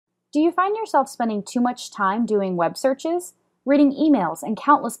Do you find yourself spending too much time doing web searches, reading emails and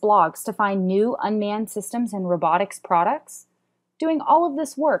countless blogs to find new unmanned systems and robotics products? Doing all of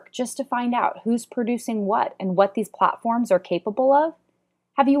this work just to find out who's producing what and what these platforms are capable of?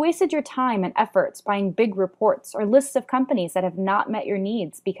 Have you wasted your time and efforts buying big reports or lists of companies that have not met your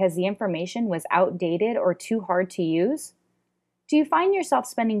needs because the information was outdated or too hard to use? Do you find yourself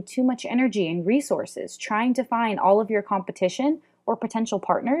spending too much energy and resources trying to find all of your competition or potential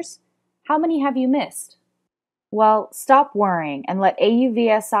partners? How many have you missed? Well, stop worrying and let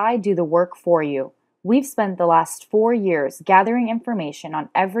AUVSI do the work for you. We've spent the last 4 years gathering information on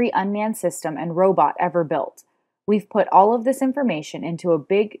every unmanned system and robot ever built. We've put all of this information into a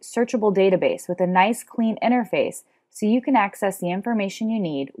big, searchable database with a nice, clean interface so you can access the information you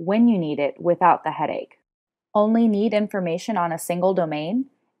need when you need it without the headache. Only need information on a single domain,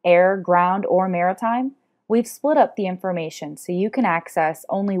 air, ground, or maritime? We've split up the information so you can access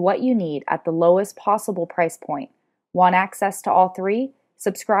only what you need at the lowest possible price point. Want access to all three?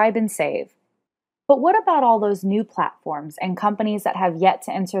 Subscribe and save. But what about all those new platforms and companies that have yet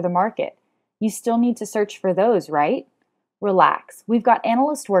to enter the market? You still need to search for those, right? Relax. We've got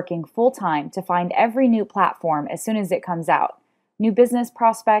analysts working full-time to find every new platform as soon as it comes out. New business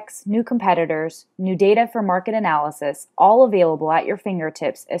prospects, new competitors, new data for market analysis, all available at your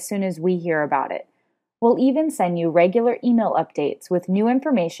fingertips as soon as we hear about it. We'll even send you regular email updates with new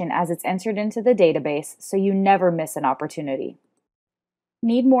information as it's entered into the database so you never miss an opportunity.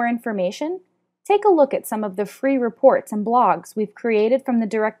 Need more information? Take a look at some of the free reports and blogs we've created from the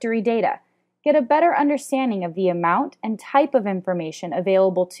directory data. Get a better understanding of the amount and type of information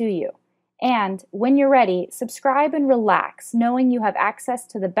available to you. And when you're ready, subscribe and relax knowing you have access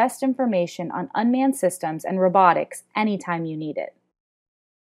to the best information on unmanned systems and robotics anytime you need it.